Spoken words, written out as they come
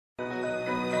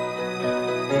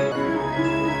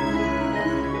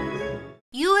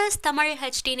US Tamil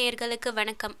HD நேயர்களுக்கு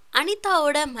வணக்கம்.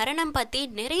 அனிதாவோட மரணம் பத்தி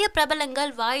நிறைய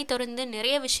பிரபலங்கள் வாய் திறந்து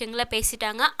நிறைய விஷயங்களை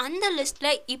பேசிட்டாங்க. அந்த லிஸ்ட்ல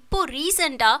இப்போ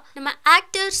ரீசெண்டா நம்ம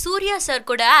ஆக்டர் சூர்யா சார்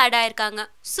கூட ஆட் ஆயிருக்காங்க.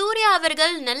 சூர்யா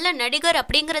அவர்கள் நல்ல நடிகர்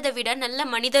அப்படிங்கறத விட நல்ல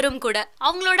மனிதரும் கூட.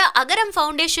 அவங்களோட அகரம்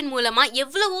ஃபவுண்டேஷன் மூலமா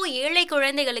எவ்வளவோ ஏழை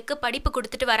குழந்தைகளுக்கு படிப்பு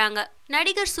கொடுத்துட்டு வராங்க.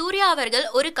 நடிகர் சூர்யா அவர்கள்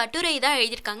ஒரு கட்டுரை தான்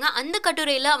எழுதியிருக்காங்க. அந்த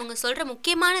கட்டுரையில அவங்க சொல்ற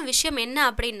முக்கியமான விஷயம் என்ன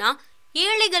அப்படின்னா,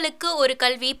 ஏழைகளுக்கு ஒரு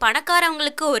கல்வி,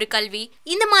 பணக்காரவங்களுக்கு ஒரு கல்வி,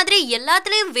 இந்த மாதிரி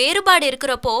எல்லாத்துலயும் வேறுபாடு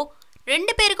இருக்கிறப்போ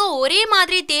ரெண்டு பேருக்கும் ஒரே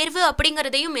மாதிரி தேர்வு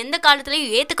அப்படிங்கறதையும் எந்த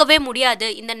காலத்திலயும் ஏத்துக்கவே முடியாது.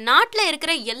 இந்த நாட்டுல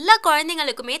இருக்கிற எல்லா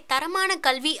குழந்தைங்களுக்குமே தரமான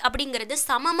கல்வி அப்படிங்கறது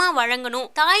சமமா வழங்கணும்.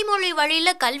 தாய்மொழி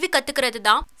வழியில கல்வி கத்துக்கிறது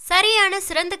தான் சரியான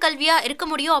சிறந்த கல்வியா இருக்க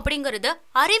முடியும் அப்படிங்கிறது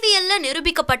அறிவியல்ல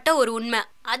நிரூபிக்கப்பட்ட ஒரு உண்மை.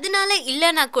 அதனால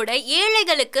இல்லைன்னா கூட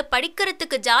ஏழைகளுக்கு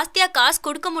படிக்கிறதுக்கு ஜாஸ்தியா காசு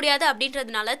கொடுக்க முடியாது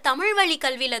அப்படின்றதுனால தமிழ் வழி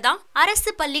கல்வியில தான்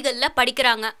அரசு பள்ளிகள்ல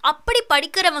படிக்கிறாங்க. அப்படி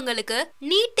படிக்கிறவங்களுக்கு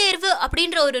நீட் தேர்வு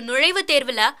அப்படின்ற ஒரு நுழைவு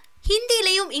தேர்வுல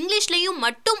ஹிந்திலையும் இங்கிலீஷ்லயும்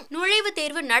மட்டும் நுழைவு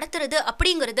தேர்வு நடத்துறது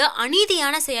அப்படிங்கிறது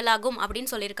அநீதியான செயலாகும்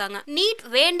அப்படின்னு சொல்லியிருக்காங்க. நீட்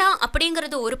வேண்டாம்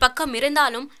அப்படிங்கிறது ஒரு பக்கம்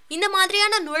இருந்தாலும் இந்த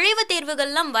மாதிரியான நுழைவு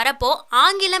தேர்வுகள்லாம் வரப்போ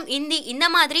ஆங்கிலம், இந்தி இந்த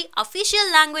மாதிரி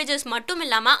அபிஷியல் லாங்குவேஜஸ் மட்டும்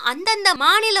இல்லாம அந்தந்த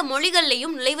மாநில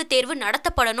மொழிகள்லயும் நுழைவு தேர்வு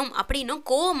நடத்தப்படணும் அப்படின்னு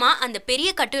கோவமா அந்த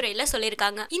பெரிய கட்டுரையில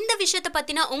சொல்லியிருக்காங்க. இந்த விஷயத்த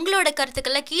பத்தின உங்களோட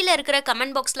கருத்துக்களை கீழே இருக்கிற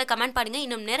கமெண்ட் பாக்ஸ்ல கமெண்ட் பண்ணுங்க.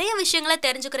 இன்னும் நிறைய விஷயங்களை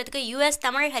தெரிஞ்சுக்கிறதுக்கு US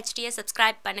தமிழ் HDயை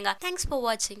சப்ஸ்கிரைப் பண்ணுங்க. தேங்க்ஸ் ஃபார்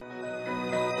வாட்சிங்.